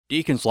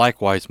Deacons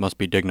likewise must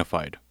be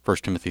dignified, 1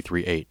 Timothy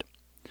 3:8.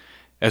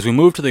 As we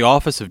move to the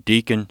office of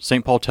deacon,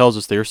 St. Paul tells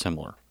us they are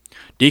similar.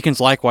 Deacons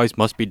likewise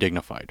must be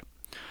dignified.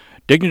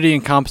 Dignity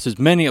encompasses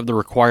many of the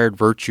required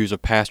virtues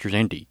of pastors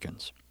and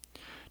deacons.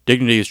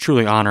 Dignity is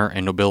truly honor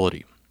and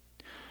nobility.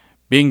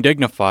 Being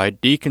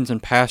dignified, deacons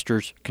and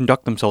pastors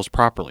conduct themselves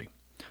properly.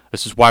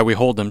 This is why we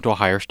hold them to a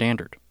higher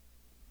standard.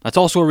 That's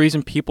also a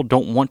reason people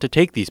don't want to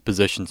take these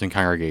positions in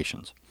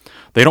congregations.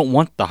 They don't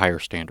want the higher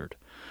standard.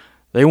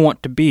 They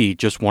want to be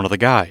just one of the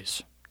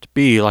guys, to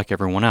be like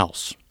everyone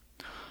else.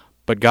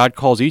 But God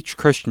calls each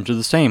Christian to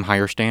the same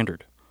higher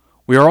standard.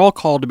 We are all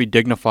called to be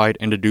dignified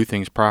and to do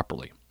things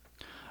properly.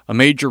 A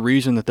major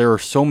reason that there are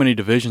so many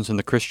divisions in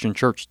the Christian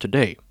church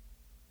today.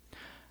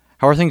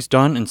 How are things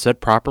done and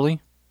said properly?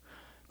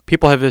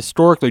 People have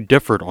historically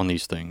differed on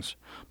these things,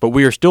 but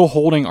we are still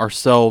holding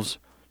ourselves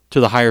to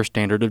the higher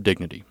standard of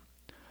dignity,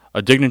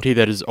 a dignity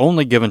that is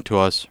only given to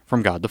us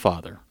from God the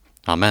Father.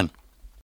 Amen.